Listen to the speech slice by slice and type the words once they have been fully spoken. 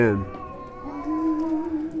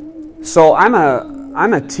So I'm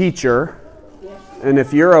a teacher, and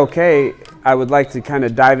if you're okay, I would like to kind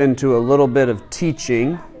of dive into a little bit of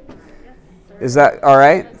teaching. Is that all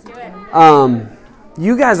right?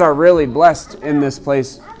 You guys are really blessed in this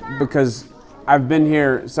place because I've been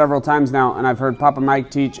here several times now, and I've heard Papa Mike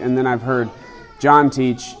teach, and then I've heard John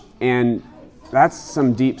teach, and that's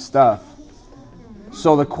some deep stuff.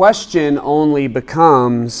 So the question only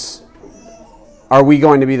becomes, are we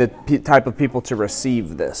going to be the type of people to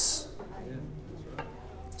receive this?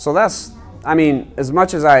 So that's, as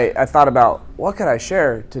much as I thought about what could I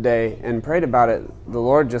share today and prayed about it, the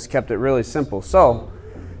Lord just kept it really simple. So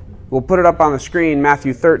we'll put it up on the screen,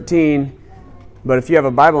 Matthew 13. But if you have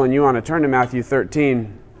a Bible and you want to turn to Matthew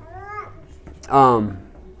 13, I'm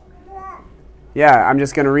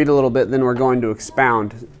just going to read a little bit, then we're going to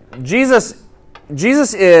expound. Jesus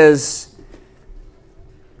is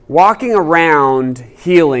walking around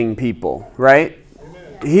healing people, right?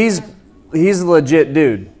 He's a legit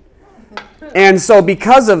dude. And so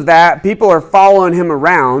because of that, people are following him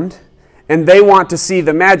around, and they want to see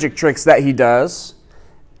the magic tricks that he does.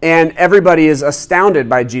 And everybody is astounded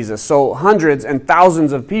by Jesus. So hundreds and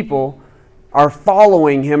thousands of people are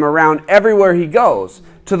following him around everywhere he goes,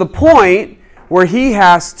 to the point where he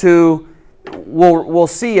has to, we'll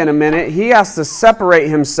see in a minute, he has to separate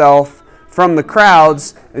himself from the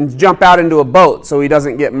crowds and jump out into a boat so he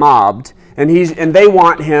doesn't get mobbed. And they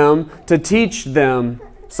want him to teach them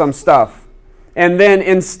some stuff. And then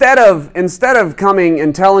instead of coming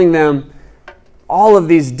and telling them all of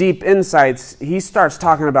these deep insights, he starts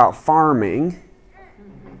talking about farming,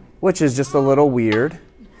 which is just a little weird.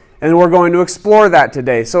 And we're going to explore that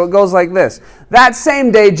today. So it goes like this. That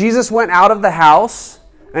same day, Jesus went out of the house,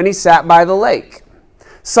 and he sat by the lake.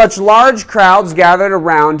 Such large crowds gathered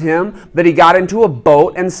around him that he got into a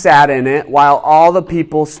boat and sat in it, while all the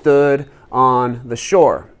people stood on the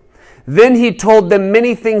shore. Then he told them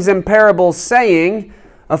many things in parables, saying,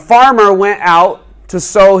 a farmer went out to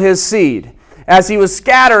sow his seed. As he was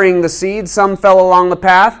scattering the seed, some fell along the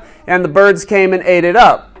path, and the birds came and ate it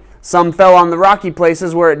up. Some fell on the rocky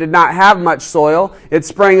places where it did not have much soil. It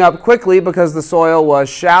sprang up quickly because the soil was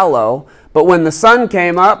shallow. But when the sun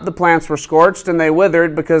came up, the plants were scorched, and they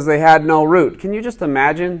withered because they had no root. Can you just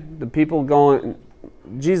imagine the people going,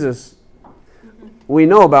 Jesus, we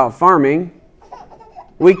know about farming.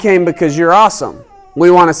 We came because you're awesome.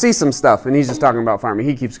 We want to see some stuff. And he's just talking about farming.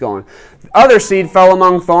 He keeps going. Other seed fell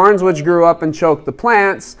among thorns, which grew up and choked the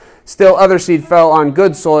plants. Still other seed fell on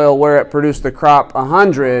good soil, where it produced a crop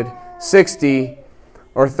 100, 60,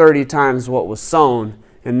 or 30 times what was sown.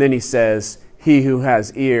 And then he says, whoever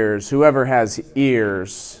has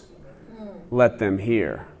ears, let them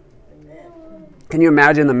hear. Can you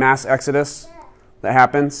imagine the mass exodus that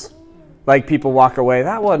happens? Like people walk away.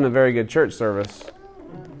 That wasn't a very good church service.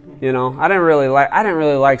 You know, I didn't really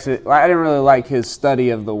like his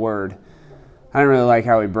study of the word. I didn't really like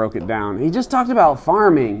how he broke it down. He just talked about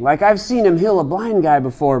farming. Like, I've seen him heal a blind guy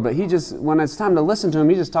before, but when it's time to listen to him,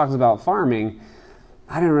 he just talks about farming.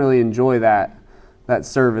 I didn't really enjoy that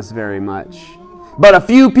service very much. But a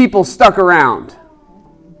few people stuck around.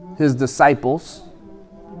 His disciples,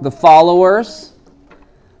 the followers,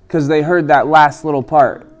 because they heard that last little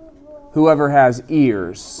part. Whoever has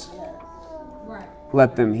ears,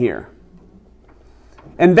 let them hear.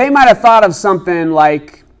 And they might have thought of something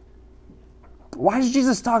like, why is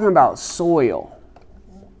Jesus talking about soil?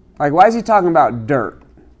 Like, why is he talking about dirt?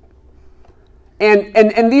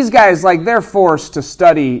 And these guys, like, they're forced to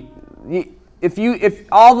study. If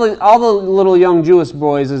all the little young Jewish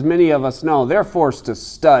boys, as many of us know, they're forced to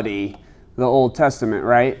study the Old Testament,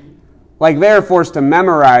 right? Like, they're forced to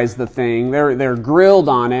memorize the thing. They're grilled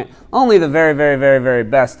on it. Only the very, very, very, very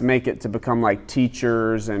best make it to become like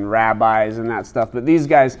teachers and rabbis and that stuff. But these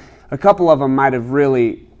guys, a couple of them might have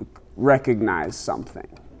really recognized something.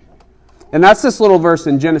 And that's this little verse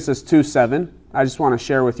in Genesis 2:7. I just want to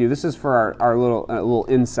share with you. This is for our little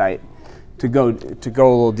insight to go a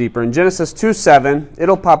little deeper. In Genesis 2:7,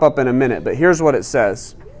 it'll pop up in a minute, but here's what it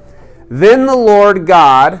says. Then the Lord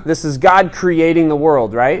God, this is God creating the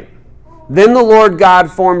world, right? Then the Lord God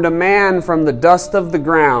formed a man from the dust of the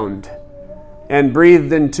ground and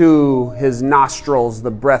breathed into his nostrils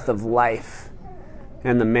the breath of life,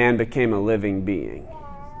 and the man became a living being.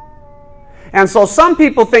 And so some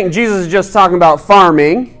people think Jesus is just talking about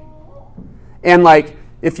farming, and like,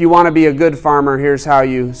 if you want to be a good farmer, here's how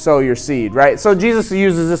you sow your seed, right? So Jesus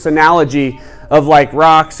uses this analogy of like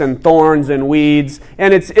rocks and thorns and weeds.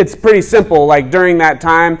 And it's pretty simple. Like during that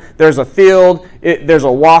time, there's a field, there's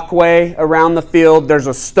a walkway around the field, there's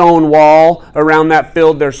a stone wall around that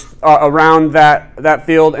field, there's around that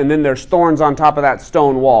field, and then there's thorns on top of that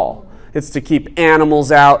stone wall. It's to keep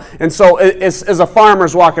animals out. And so as a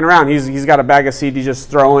farmer's walking around, he's got a bag of seed, he's just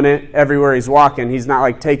throwing it everywhere he's walking. He's not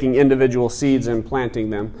like taking individual seeds and planting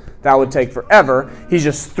them. That would take forever. He's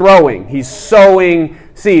just throwing. He's sowing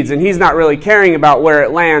seeds, and he's not really caring about where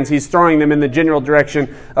it lands. He's throwing them in the general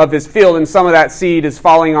direction of his field, and some of that seed is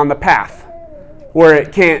falling on the path where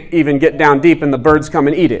it can't even get down deep, and the birds come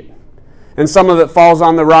and eat it. And some of it falls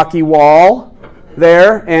on the rocky wall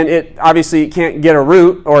there, and it obviously can't get a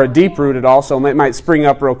root or a deep root at all, so it might spring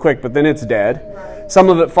up real quick, but then it's dead. Some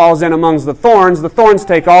of it falls in amongst the thorns. The thorns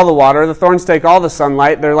take all the water. The thorns take all the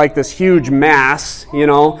sunlight. They're like this huge mass,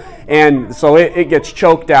 and so it gets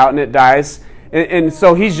choked out and it dies. And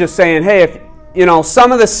so he's just saying, hey, if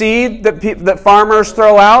some of the seed that farmers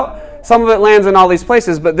throw out, some of it lands in all these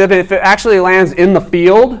places, but then if it actually lands in the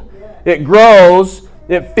field, it grows,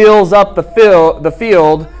 it fills up the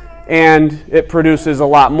field, and it produces a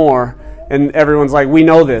lot more. And everyone's like, we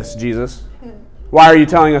know this, Jesus. Why are you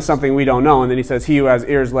telling us something we don't know? And then he says, he who has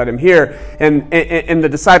ears, let him hear. And the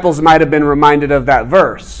disciples might have been reminded of that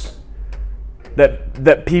verse.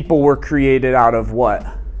 That people were created out of what?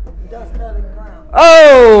 Dust out of the ground.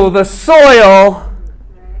 Oh, the soil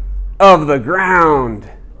of the ground.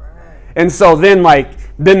 And so then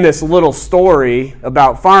this little story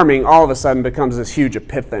about farming all of a sudden becomes this huge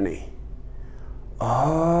epiphany.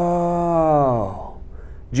 Oh,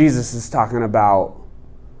 Jesus is talking about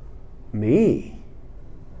me.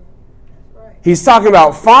 He's talking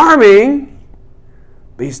about farming,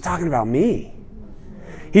 but he's talking about me.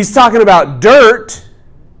 He's talking about dirt,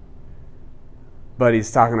 but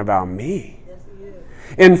he's talking about me.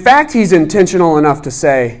 In fact, he's intentional enough to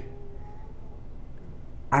say,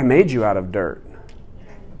 I made you out of dirt,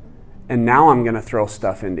 and now I'm going to throw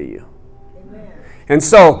stuff into you. And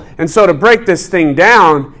so to break this thing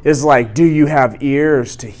down is like, do you have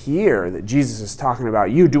ears to hear that Jesus is talking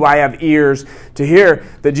about you? Do I have ears to hear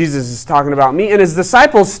that Jesus is talking about me? And his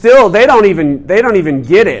disciples still, they don't even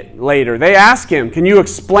get it later. They ask him, can you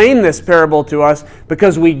explain this parable to us?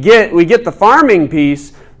 Because we get the farming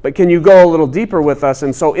piece, but can you go a little deeper with us?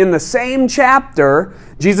 And so in the same chapter,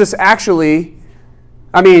 Jesus actually,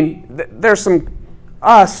 there's some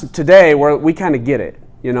us today where we kind of get it,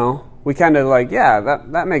 We kind of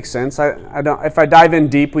that makes sense. If I dive in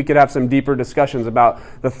deep, we could have some deeper discussions about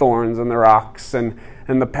the thorns and the rocks and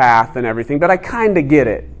the path and everything. But I kind of get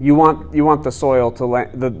it. You want the soil to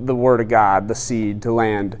the Word of God, the seed to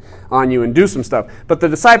land on you and do some stuff. But the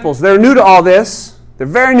disciples, they're new to all this. They're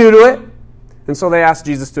very new to it, and so they ask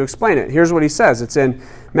Jesus to explain it. Here's what he says. It's in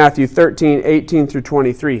Matthew 13:18 through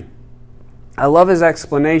 23. I love his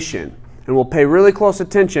explanation, and we'll pay really close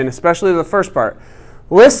attention, especially to the first part.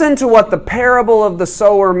 Listen to what the parable of the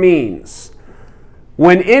sower means.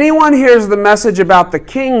 When anyone hears the message about the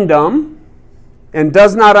kingdom and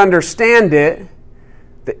does not understand it,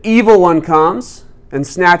 the evil one comes and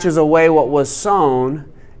snatches away what was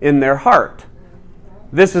sown in their heart.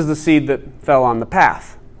 This is the seed that fell on the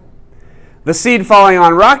path. The seed falling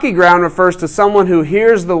on rocky ground refers to someone who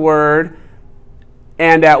hears the word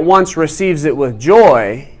and at once receives it with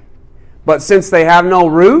joy, but since they have no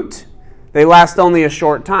root, they last only a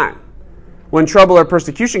short time. When trouble or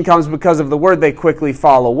persecution comes because of the word, they quickly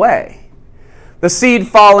fall away. The seed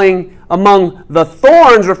falling among the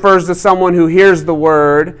thorns refers to someone who hears the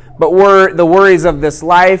word, but the worries of this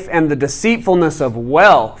life and the deceitfulness of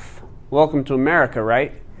wealth, welcome to America,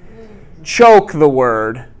 right? Choke the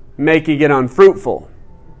word, making it unfruitful.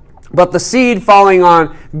 But the seed falling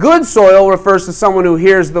on good soil refers to someone who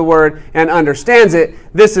hears the word and understands it.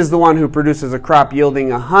 This is the one who produces a crop yielding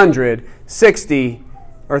 100, 60,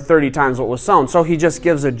 or 30 times what was sown. So he just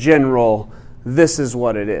gives a general, this is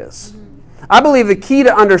what it is. I believe the key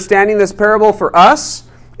to understanding this parable for us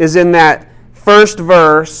is in that first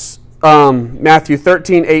verse, Matthew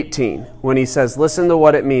 13:18, when he says, listen to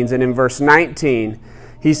what it means. And in verse 19,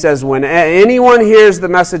 he says, when anyone hears the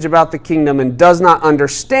message about the kingdom and does not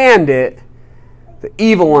understand it, the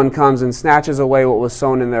evil one comes and snatches away what was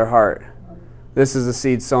sown in their heart. This is the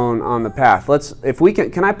seed sown on the path.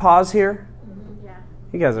 Can I pause here? Yeah.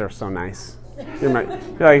 You guys are so nice. You're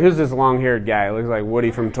like, who's this long-haired guy? Looks like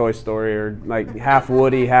Woody from Toy Story, or like half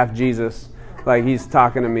Woody, half Jesus. Like he's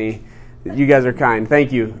talking to me. You guys are kind.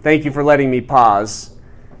 Thank you. Thank you for letting me pause.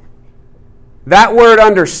 That word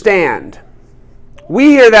understand.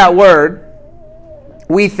 We hear that word,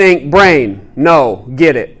 we think brain, know,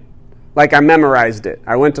 get it. Like I memorized it.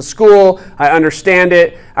 I went to school, I understand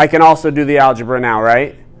it. I can also do the algebra now,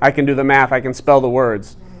 right? I can do the math, I can spell the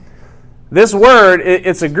words. This word,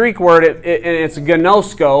 it's a Greek word, it's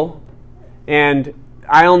gnosko, and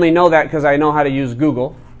I only know that because I know how to use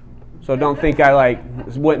Google. So don't think I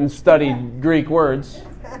went and studied Greek words.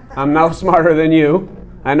 I'm no smarter than you.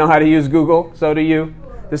 I know how to use Google, so do you.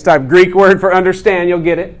 This type Greek word for understand, you'll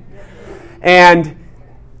get it. And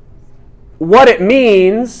what it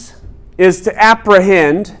means is to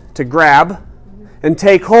apprehend, to grab, and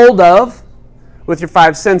take hold of with your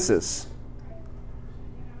five senses.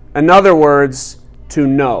 In other words, to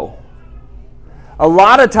know. A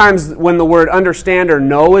lot of times when the word understand or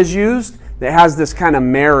know is used, it has this kind of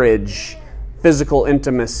marriage, physical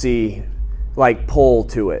intimacy, pull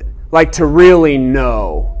to it. Like to really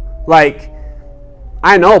know. Like,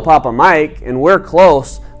 I know Papa Mike, and we're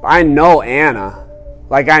close, but I know Anna.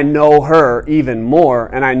 Like, I know her even more,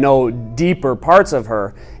 and I know deeper parts of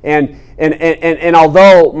her. And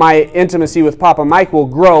although my intimacy with Papa Mike will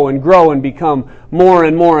grow and become more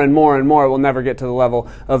and more and more and more, it will never get to the level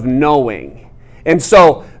of knowing. And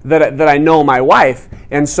so, that I know my wife.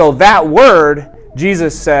 And so that word,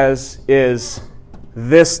 Jesus says, is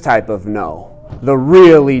this type of know. The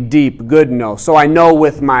really deep, good know. So I know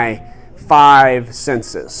with my five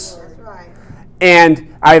senses. That's right.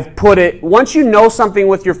 And I've put it, once you know something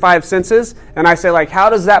with your five senses, and I say, how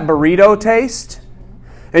does that burrito taste?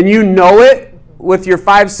 And you know it with your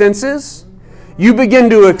five senses, you begin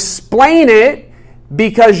to explain it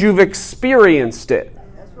because you've experienced it.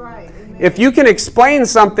 That's right. Amen. If you can explain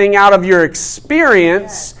something out of your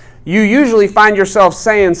experience, you usually find yourself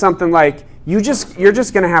saying something like, you're just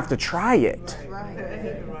going to have to try it. That's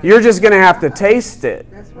right. You're just going to have to taste it.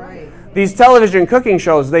 That's right. These television cooking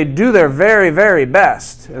shows, they do their very, very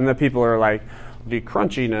best. And the people are like, the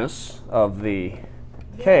crunchiness of the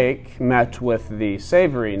cake met with the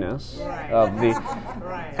savoriness of the...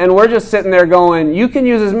 And we're just sitting there going, you can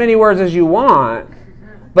use as many words as you want,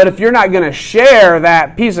 but if you're not going to share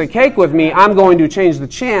that piece of cake with me, I'm going to change the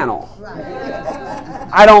channel.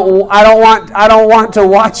 I don't want to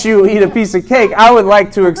watch you eat a piece of cake. I would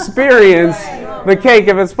like to experience the cake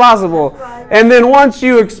if it's possible. And then once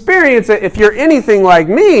you experience it, if you're anything like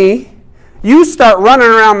me, you start running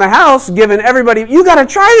around the house giving everybody, you got to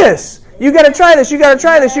try this. You got to try this. You got to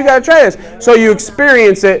try this. You got to try this. So you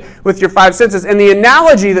experience it with your five senses. And the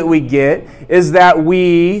analogy that we get is that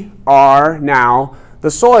we are now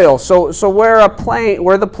the soil. So we're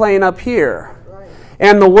the plane up here.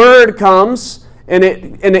 And the word comes and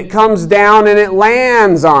it comes down and it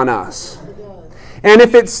lands on us. And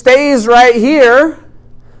if it stays right here,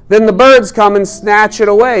 then the birds come and snatch it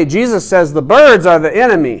away. Jesus says the birds are the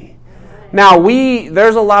enemy. Now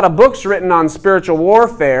there's a lot of books written on spiritual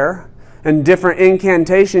warfare and different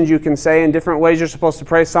incantations you can say and different ways you're supposed to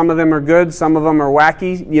pray. Some of them are good, some of them are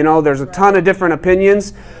wacky. There's a ton of different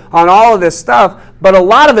opinions on all of this stuff. But a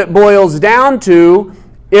lot of it boils down to,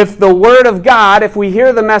 if the Word of God, if we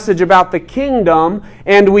hear the message about the kingdom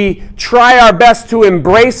and we try our best to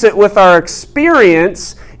embrace it with our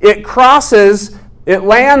experience, it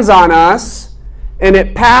lands on us, and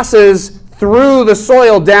it passes through the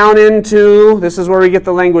soil down into, this is where we get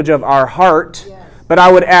the language of our heart, but I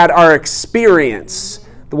would add our experience,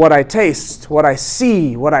 what I taste, what I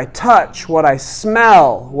see, what I touch, what I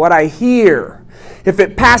smell, what I hear. If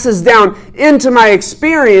it passes down into my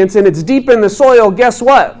experience and it's deep in the soil, guess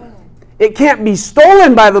what? It can't be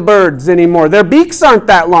stolen by the birds anymore. Their beaks aren't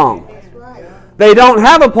that long. They don't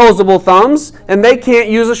have opposable thumbs, and they can't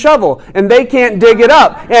use a shovel, and they can't dig it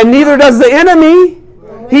up, and neither does the enemy.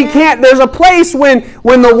 He can't. There's a place when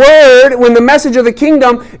the message of the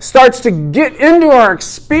kingdom starts to get into our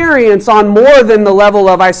experience on more than the level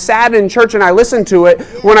of I sat in church and I listened to it,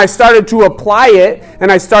 when I started to apply it, and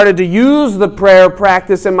I started to use the prayer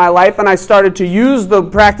practice in my life, and I started to use the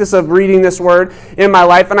practice of reading this word in my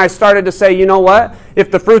life, and I started to say, you know what?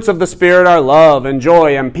 If the fruits of the Spirit are love and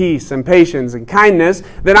joy and peace and patience and kindness,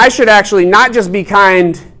 then I should actually not just be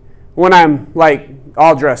kind when I'm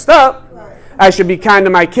all dressed up. I should be kind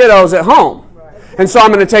to my kiddos at home. And so I'm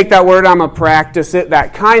going to take that word, I'm going to practice it,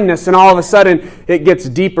 that kindness, and all of a sudden it gets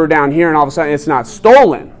deeper down here, and all of a sudden it's not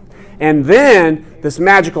stolen. And then this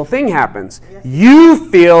magical thing happens.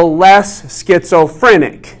 You feel less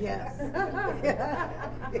schizophrenic.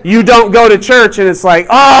 You don't go to church and it's like,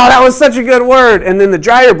 oh, that was such a good word. And then the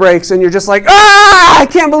dryer breaks and you're just like, I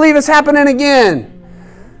can't believe it's happening again.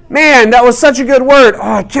 Man, that was such a good word.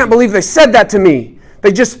 Oh, I can't believe they said that to me.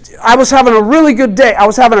 I was having a really good day. I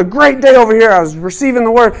was having a great day over here. I was receiving the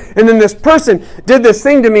word. And then this person did this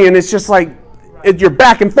thing to me, and it's just like, you're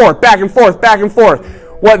back and forth, back and forth, back and forth.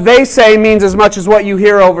 what they say means as much as what you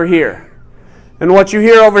hear over here. And what you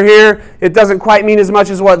hear over here, it doesn't quite mean as much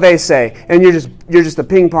as what they say. And you're just a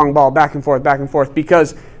ping pong ball back and forth,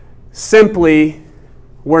 because simply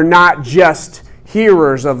we're not just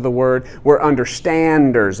hearers of the word, we're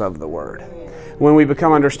understanders of the word. When we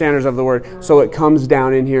become understanders of the word, so it comes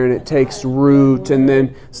down in here and it takes root, and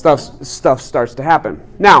then stuff starts to happen.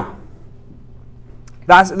 Now,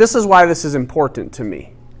 this is why this is important to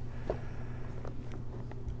me.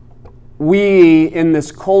 We in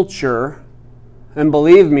this culture, and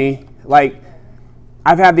believe me, like,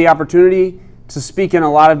 I've had the opportunity to speak in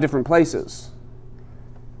a lot of different places.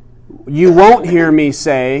 You won't hear me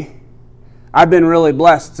say, I've been really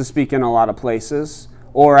blessed to speak in a lot of places,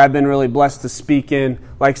 or I've been really blessed to speak in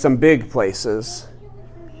like some big places.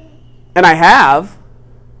 And I have.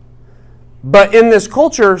 But in this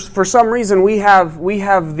culture, for some reason, we have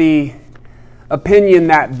the opinion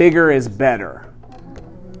that bigger is better,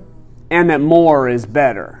 and that more is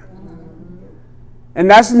better. And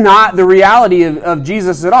that's not the reality of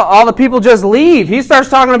Jesus at all. All the people just leave. He starts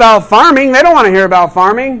talking about farming. They don't want to hear about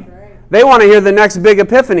farming. They want to hear the next big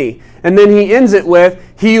epiphany. And then he ends it with,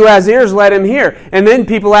 he who has ears, let him hear. And then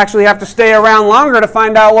people actually have to stay around longer to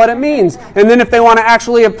find out what it means. And then if they want to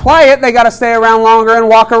actually apply it, they got to stay around longer and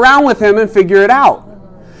walk around with him and figure it out.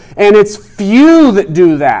 And it's few that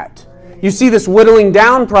do that. You see this whittling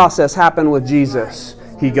down process happen with Jesus.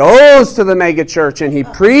 He goes to the mega church and he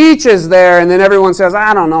preaches there, and then everyone says,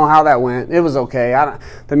 I don't know how that went. It was okay.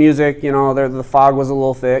 The music, the fog was a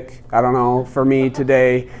little thick. I don't know. For me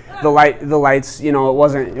today, the lights, it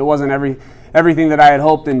wasn't everything that I had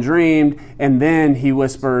hoped and dreamed. And then he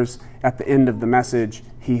whispers at the end of the message,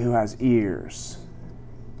 he who has ears,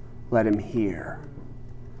 let him hear.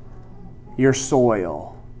 Your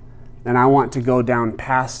soil. And I want to go down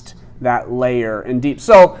past that layer and deep.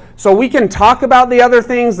 So we can talk about the other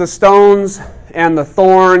things, the stones and the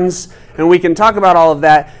thorns, and we can talk about all of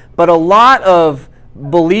that, but a lot of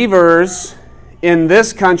believers in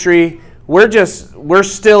this country, we're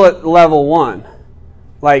still at level 1.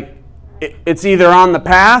 Like, it's either on the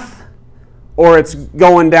path or it's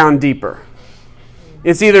going down deeper.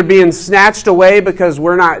 It's either being snatched away because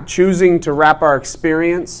we're not choosing to wrap our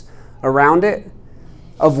experience around it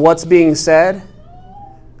of what's being said,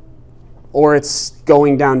 or it's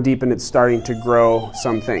going down deep and it's starting to grow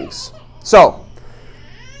some things. So,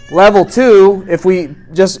 level 2, if we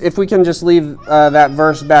can just leave that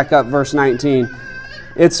verse back up, verse 19.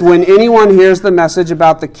 It's when anyone hears the message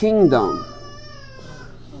about the kingdom.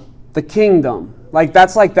 The kingdom. Like,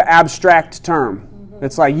 that's like the abstract term.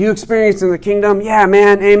 It's like, you experiencing the kingdom? Yeah,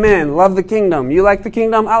 man, amen. Love the kingdom. You like the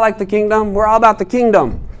kingdom? I like the kingdom. We're all about the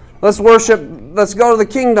kingdom. Let's worship. Let's go to the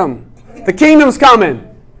kingdom. The kingdom's coming.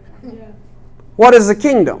 What is the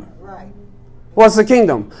kingdom? Right. What's the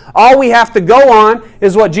kingdom? All we have to go on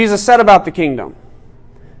is what Jesus said about the kingdom.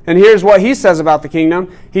 And here's what he says about the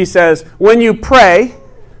kingdom. He says, when you pray,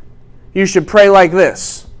 you should pray like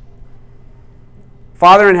this.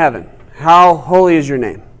 Father in heaven, how holy is your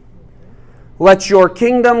name? Let your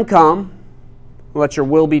kingdom come. Let your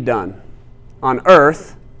will be done on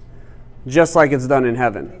earth, just like it's done in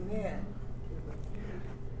heaven. Amen.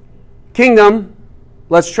 Kingdom,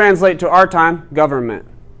 let's translate to our time, government.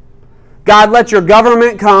 God, let your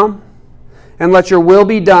government come and let your will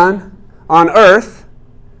be done on earth,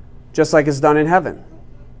 just like it's done in heaven.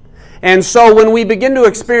 And so when we begin to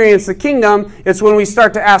experience the kingdom, it's when we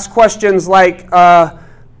start to ask questions like our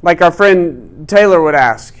friend Taylor would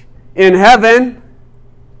ask. In heaven,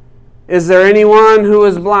 is there anyone who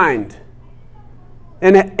is blind?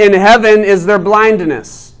 In heaven, is there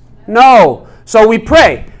blindness? No. So we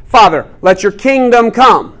pray, Father, let your kingdom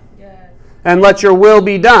come, and let your will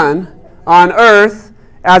be done on earth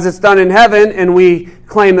as it's done in heaven, and we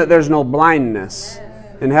claim that there's no blindness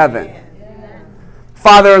in heaven.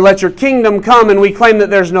 Father, let your kingdom come, and we claim that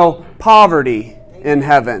there's no poverty in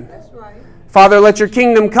heaven. Father, let your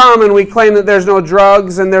kingdom come, and we claim that there's no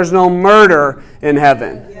drugs and there's no murder in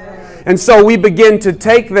heaven. And so we begin to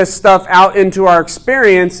take this stuff out into our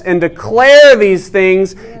experience and declare these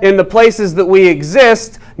things in the places that we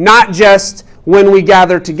exist, not just when we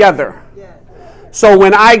gather together. So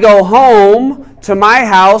when I go home to my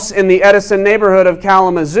house in the Edison neighborhood of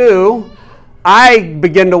Kalamazoo, I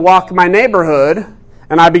begin to walk my neighborhood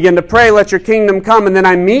and I begin to pray, let your kingdom come. And then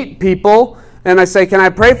I meet people and I say, can I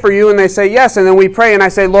pray for you? And they say, yes. And then we pray and I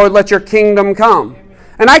say, Lord, let your kingdom come.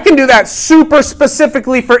 And I can do that super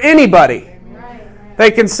specifically for anybody.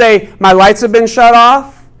 They can say, my lights have been shut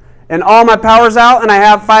off and all my power's out and I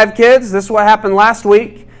have 5 kids. This is what happened last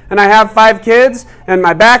week. and I have 5 kids, and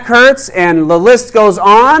my back hurts, and the list goes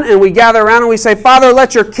on, and we gather around and we say, Father,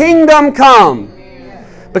 let your kingdom come.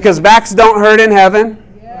 Because backs don't hurt in heaven.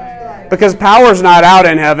 Because power's not out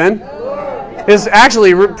in heaven. It's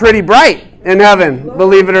actually pretty bright in heaven,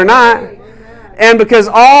 believe it or not. And because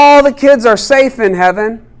all the kids are safe in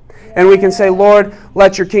heaven, and we can say, Lord,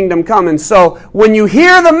 let your kingdom come. And so when you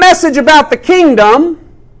hear the message about the kingdom,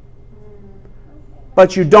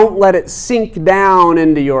 but you don't let it sink down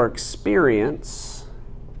into your experience,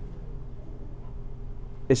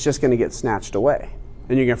 it's just going to get snatched away.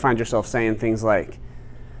 And you're going to find yourself saying things like,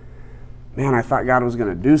 man, I thought God was going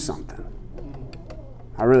to do something.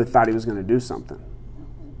 I really thought he was going to do something.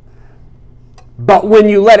 But when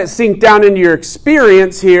you let it sink down into your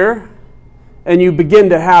experience here, and you begin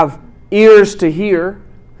to have ears to hear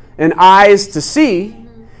and eyes to see,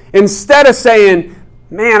 instead of saying,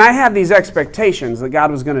 man, I had these expectations that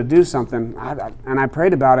God was going to do something, and I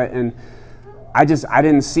prayed about it, and I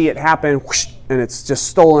didn't see it happen, whoosh, and it's just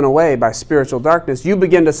stolen away by spiritual darkness. You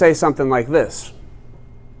begin to say something like this: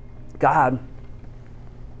 God,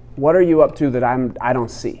 what are you up to that I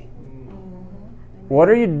don't see? What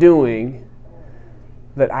are you doing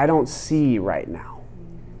that I don't see right now?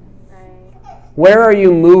 Where are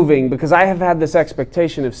you moving? Because I have had this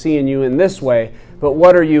expectation of seeing you in this way, but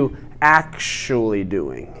what are you actually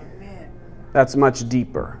doing? That's much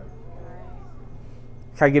deeper.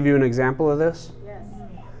 Can I give you an example of this? Yes.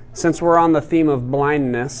 Since we're on the theme of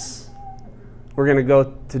blindness, we're going to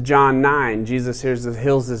go to John 9. Jesus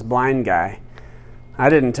heals this blind guy. I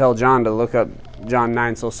didn't tell John to look up John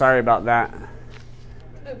 9, so sorry about that.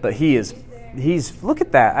 But he's look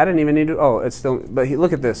at that. I didn't even need to, it's still, but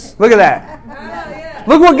look at this. Look at that.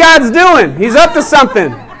 Look what God's doing. He's up to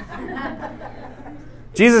something.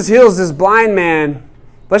 Jesus heals this blind man.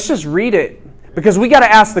 Let's just read it, because we got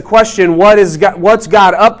to ask the question, what's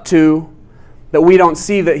God up to that we don't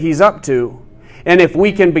see that he's up to? And if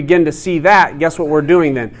we can begin to see that, guess what we're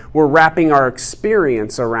doing then? We're wrapping our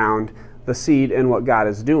experience around the seed and what God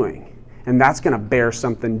is doing. And that's going to bear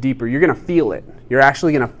something deeper. You're going to feel it. You're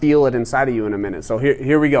actually going to feel it inside of you in a minute. So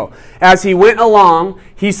here we go. As he went along,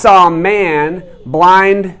 he saw a man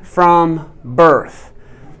blind from birth.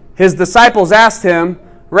 His disciples asked him,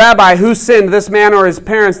 Rabbi, who sinned, this man or his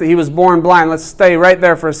parents, that he was born blind? Let's stay right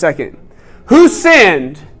there for a second. Who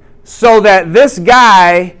sinned so that this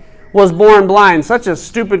guy was born blind? Such a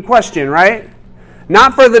stupid question, right?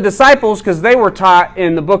 Not for the disciples, because they were taught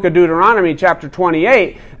in the book of Deuteronomy chapter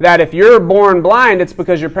 28 that if you're born blind, it's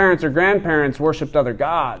because your parents or grandparents worshipped other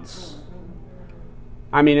gods.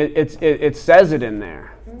 I mean, it says it in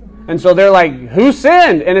there. And so they're like, who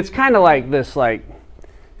sinned? And it's kind of like this,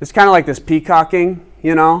 peacocking,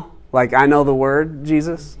 you know? Like, I know the word,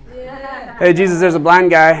 Jesus. Yeah. Hey, Jesus, there's a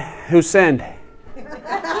blind guy. Who sinned?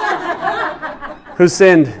 Who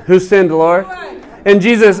sinned? Who sinned, Lord? And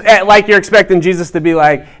Jesus, like you're expecting Jesus to be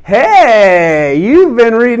like, hey, you've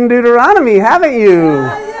been reading Deuteronomy, haven't you?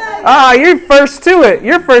 You're first to it.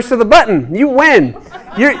 You're first to the button. You win.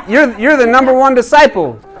 You're the number one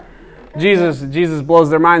disciple. Jesus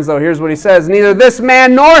blows their minds, though. Here's what he says. Neither this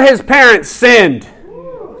man nor his parents sinned.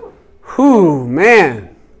 Whew,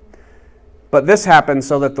 man. But this happened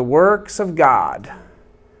so that the works of God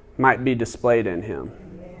might be displayed in him.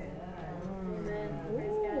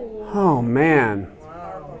 Oh, man.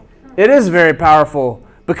 It is very powerful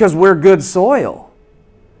because we're good soil.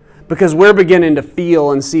 Because we're beginning to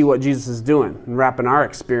feel and see what Jesus is doing and wrapping our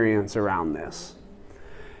experience around this.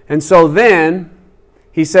 And so then,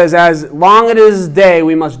 he says, as long as it is day,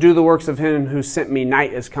 we must do the works of him who sent me.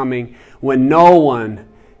 Night is coming when no one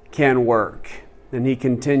can work. And he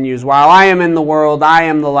continues, while I am in the world, I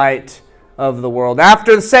am the light of the world.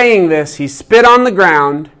 After saying this, he spit on the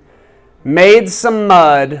ground, made some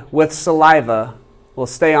mud with saliva, we'll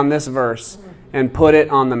stay on this verse, and put it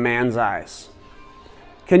on the man's eyes.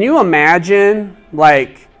 Can you imagine,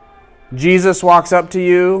 like, Jesus walks up to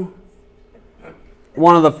you,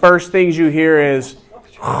 one of the first things you hear is,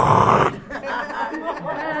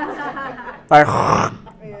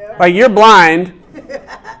 like you're blind,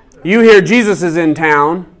 you hear Jesus is in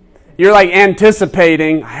town, you're like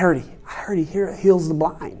anticipating, I heard he heals the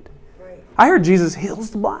blind. I heard Jesus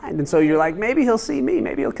heals the blind. And so you're like, maybe he'll see me.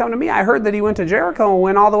 Maybe he'll come to me. I heard that he went to Jericho and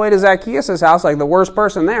went all the way to Zacchaeus' house, like the worst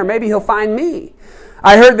person there. Maybe he'll find me.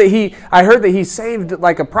 I heard that he saved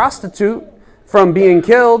like a prostitute from being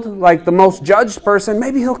killed, like the most judged person.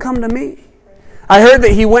 Maybe he'll come to me. I heard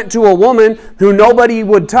that he went to a woman who nobody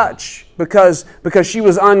would touch because she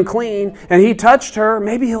was unclean, and he touched her.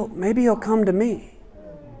 Maybe he'll come to me.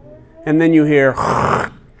 And then you hear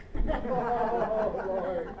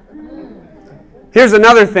Here's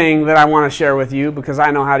another thing that I want to share with you because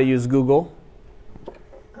I know how to use Google.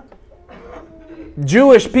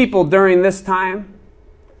 Jewish people during this time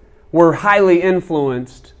were highly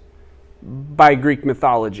influenced by Greek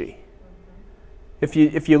mythology. If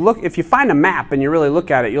you find a map and you really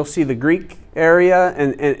look at it, you'll see the Greek area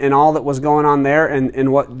and all that was going on there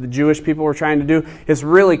and what the Jewish people were trying to do. It's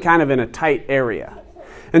really kind of in a tight area.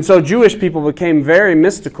 And so Jewish people became very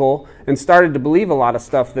mystical and started to believe a lot of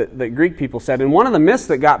stuff that Greek people said. And one of the myths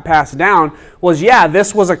that got passed down was,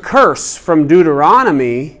 this was a curse from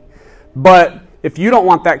Deuteronomy, but if you don't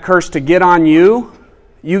want that curse to get on you,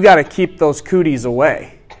 you got to keep those cooties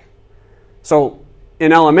away. So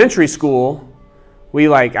in elementary school, we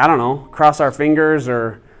cross our fingers,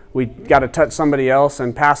 or we got to touch somebody else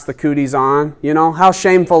and pass the cooties on. You know, how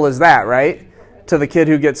shameful is that, right? To the kid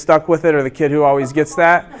who gets stuck with it or the kid who always gets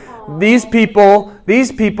that. These people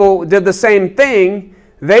did the same thing.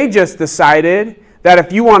 They just decided that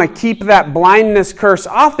if you want to keep that blindness curse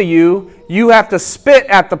off of you, you have to spit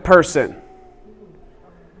at the person.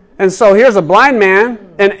 And so here's a blind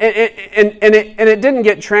man, and it didn't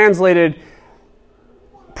get translated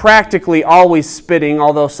practically always spitting,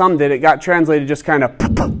 although some did. It got translated just kind of,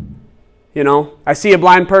 you know. I see a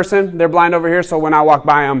blind person, they're blind over here, so when I walk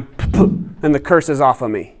by them, and the curse is off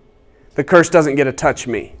of me. The curse doesn't get to touch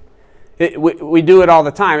me. We do it all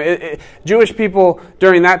the time. Jewish people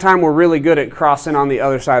during that time were really good at crossing on the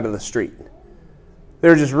other side of the street. They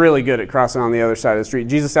were just really good at crossing on the other side of the street.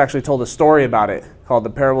 Jesus actually told a story about it called the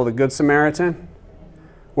parable of the Good Samaritan,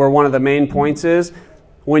 where one of the main points is,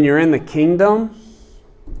 when you're in the kingdom,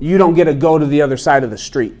 you don't get to go to the other side of the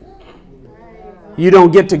street. You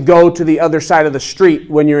don't get to go to the other side of the street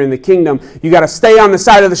when you're in the kingdom. You got to stay on the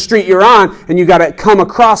side of the street you're on, and you got to come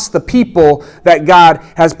across the people that God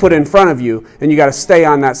has put in front of you, and you got to stay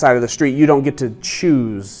on that side of the street. You don't get to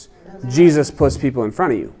choose. Jesus puts people in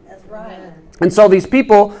front of you. That's right. And so these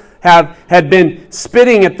people had been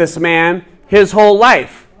spitting at this man his whole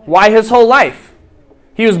life. Why his whole life?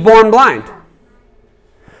 He was born blind.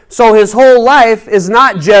 So his whole life is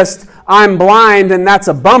not just, I'm blind and that's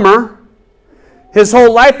a bummer. His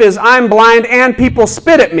whole life is, I'm blind and people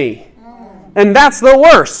spit at me. And that's the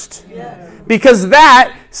worst. Because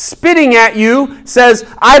that, spitting at you, says,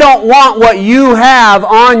 I don't want what you have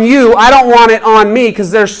on you. I don't want it on me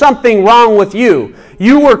because there's something wrong with you.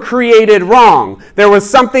 You were created wrong. There was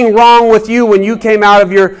something wrong with you when you came out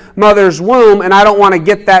of your mother's womb, and I don't want to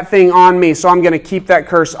get that thing on me, so I'm going to keep that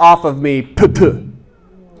curse off of me.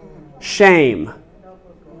 Shame.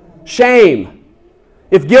 Shame.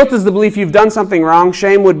 If guilt is the belief you've done something wrong,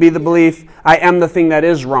 shame would be the belief, I am the thing that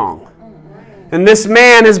is wrong. And this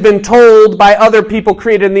man has been told by other people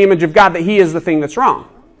created in the image of God that he is the thing that's wrong.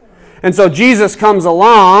 And so Jesus comes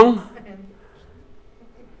along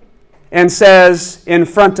and says in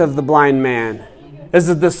front of the blind man, as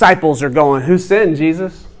the disciples are going, who sinned,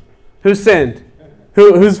 Jesus? Who sinned?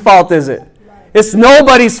 Whose fault is it? It's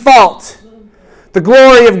nobody's fault. The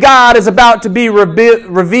glory of God is about to be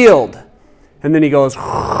revealed. And then he goes, the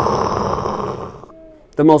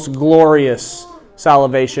most glorious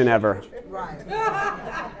salvation ever.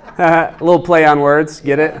 A little play on words,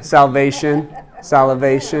 get it? Salvation,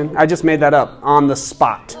 salvation. I just made that up on the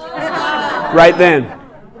spot. Right then.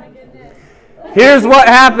 Here's what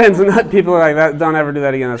happens. And people are like, don't ever do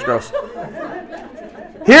that again, that's gross.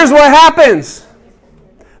 Here's what happens.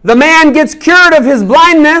 The man gets cured of his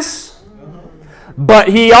blindness, but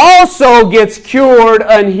he also gets cured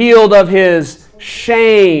and healed of his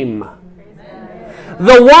shame.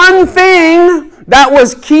 The one thing that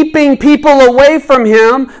was keeping people away from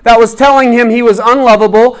him, that was telling him he was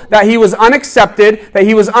unlovable, that he was unaccepted, that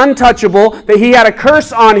he was untouchable, that he had a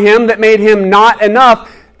curse on him that made him not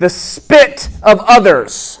enough, the spit of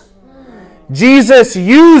others. Jesus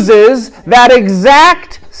uses that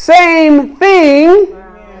exact same thing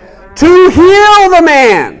to heal the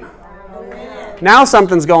man. Now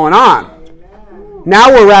something's going on. Now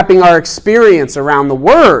we're wrapping our experience around the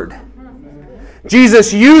Word.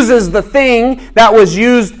 Jesus uses the thing that was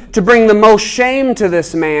used to bring the most shame to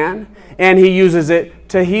this man, and he uses it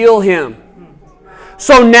to heal him.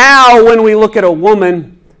 So now when we look at a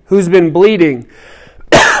woman who's been bleeding,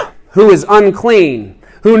 who is unclean,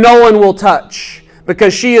 who no one will touch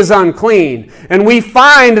because she is unclean, and we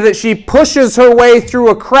find that she pushes her way through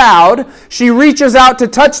a crowd, she reaches out to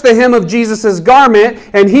touch the hem of Jesus' garment,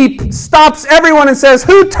 and he stops everyone and says,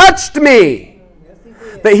 "Who touched me?"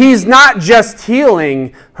 That he's not just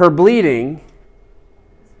healing her bleeding,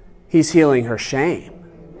 he's healing her shame.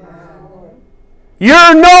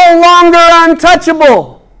 You're no longer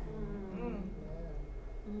untouchable.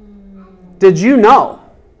 Did you know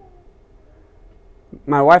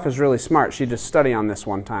my wife is really smart. She did a study on this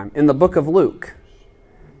one time. In the book of Luke,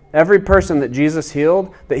 every person that Jesus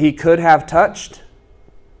healed that he could have touched,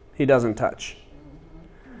 he doesn't touch.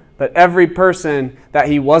 But every person that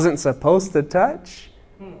he wasn't supposed to touch,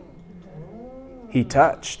 he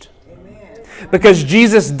touched. Because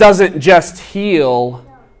Jesus doesn't just heal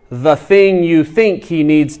the thing you think he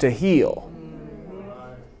needs to heal.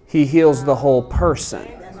 He heals the whole person.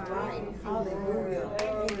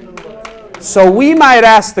 So we might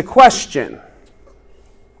ask the question,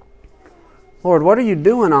 Lord, what are you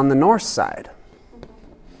doing on the north side?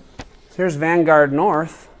 Here's Vanguard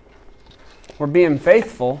North. We're being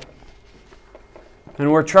faithful.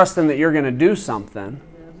 And we're trusting that you're going to do something.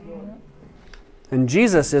 And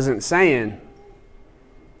Jesus isn't saying,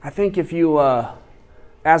 I think if you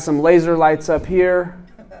add some laser lights up here,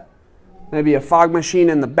 maybe a fog machine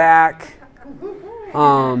in the back,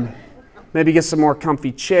 maybe get some more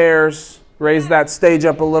comfy chairs, raise that stage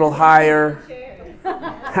up a little higher,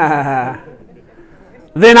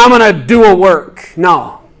 then I'm going to do a work.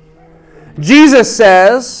 No. Jesus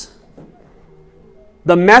says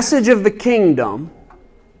the message of the kingdom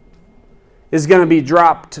is going to be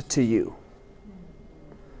dropped to you.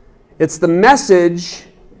 It's the message,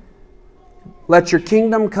 let your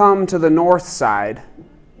kingdom come to the north side,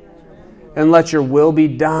 and let your will be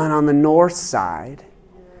done on the north side,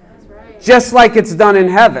 just like it's done in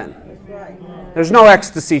heaven. There's no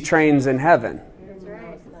ecstasy trains in heaven.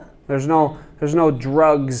 There's no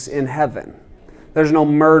drugs in heaven. There's no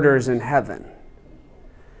murders in heaven.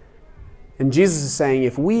 And Jesus is saying,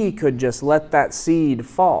 if we could just let that seed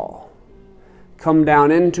fall, come down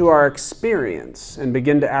into our experience and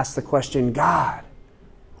begin to ask the question, God,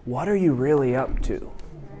 what are you really up to?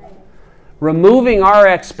 Removing our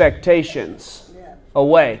expectations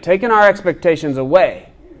away, taking our expectations away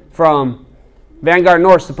from Vanguard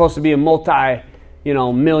North, supposed to be a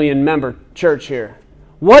multi-million member church here.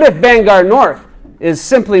 What if Vanguard North is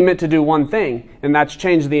simply meant to do one thing, and that's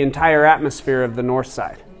change the entire atmosphere of the north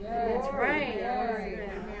side? That's right.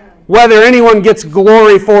 Whether anyone gets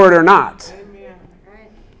glory for it or not.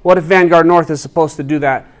 What if Vanguard North is supposed to do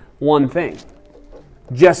that one thing?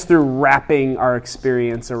 Just through wrapping our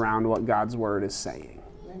experience around what God's Word is saying.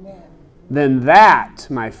 Amen. Then that,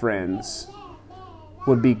 my friends,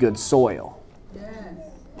 would be good soil. Yes.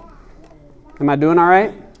 Am I doing all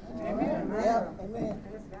right? Amen. Amen.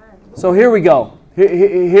 So here we go.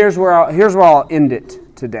 Here's where I'll end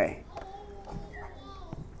it today.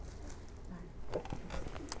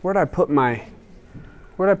 Where'd I put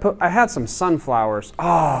I had some sunflowers.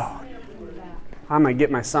 Oh, I might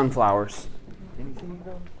get my sunflowers.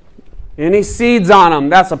 Any seeds on them?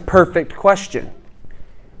 That's a perfect question.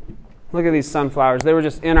 Look at these sunflowers. They were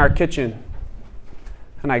just in our kitchen,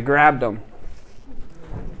 and I grabbed them.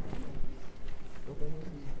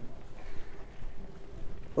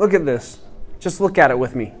 Look at this. Just look at it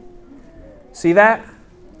with me. See that?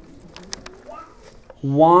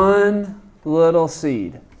 One little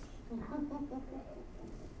seed.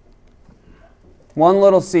 One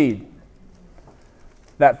little seed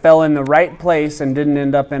that fell in the right place and didn't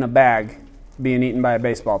end up in a bag being eaten by a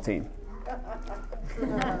baseball team.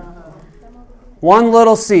 One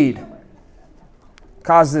little seed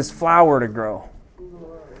caused this flower to grow.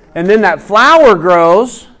 And then that flower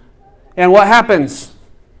grows, and what happens?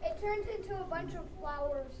 It turns into a bunch of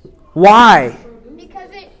flowers. Why?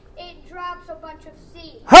 Because it drops a bunch of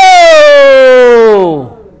seeds.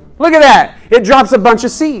 Ho! Look at that. It drops a bunch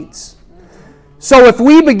of seeds. So if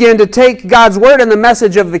we begin to take God's Word and the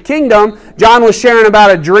message of the kingdom, John was sharing about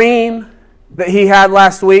a dream that he had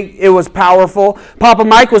last week. It was powerful. Papa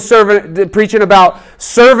Mike was preaching about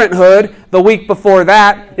servanthood the week before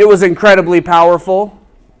that. It was incredibly powerful.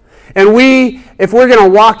 And if we're going to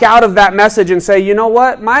walk out of that message and say, you know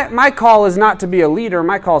what, my call is not to be a leader,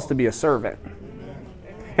 my call is to be a servant.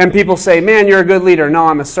 And people say, man, you're a good leader. No,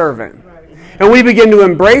 I'm a servant. And we begin to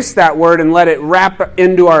embrace that word and let it wrap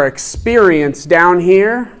into our experience down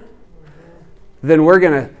here, then we're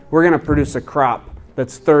going to produce a crop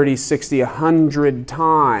that's 30, 60, 100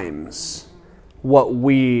 times what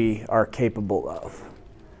we are capable of.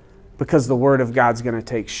 Because the Word of God's going to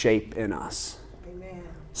take shape in us. Amen.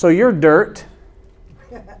 So you're dirt,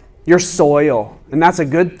 you're soil, and that's a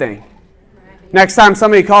good thing. Next time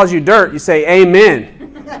somebody calls you dirt, you say, amen.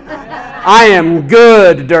 I am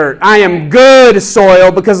good dirt. I am good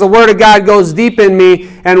soil because the Word of God goes deep in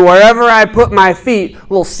me, and wherever I put my feet,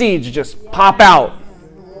 little seeds just pop out.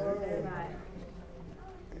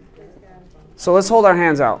 So let's hold our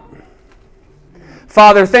hands out.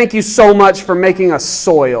 Father, thank you so much for making us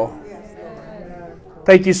soil.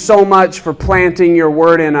 Thank you so much for planting your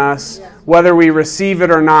Word in us. whether we receive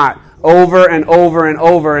it or not, over and over and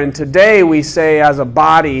over. And today we say, as a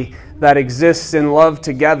body that exists in love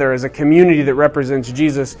together, as a community that represents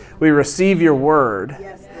Jesus, we receive your word.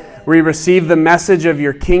 We receive the message of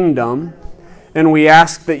your kingdom, and we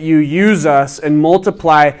ask that you use us and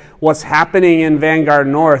multiply what's happening in Vanguard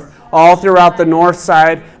North all throughout the north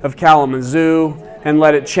side of Kalamazoo, and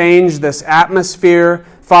let it change this atmosphere,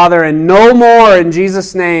 Father, and no more, in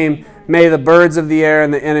Jesus' name, may the birds of the air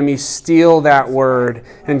and the enemy steal that word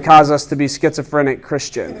and cause us to be schizophrenic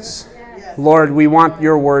Christians. Lord, we want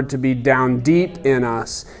your word to be down deep in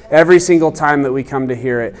us every single time that we come to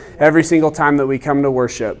hear it, every single time that we come to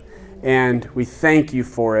worship, and we thank you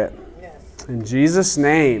for it. In Jesus'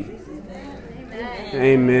 name,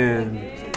 amen.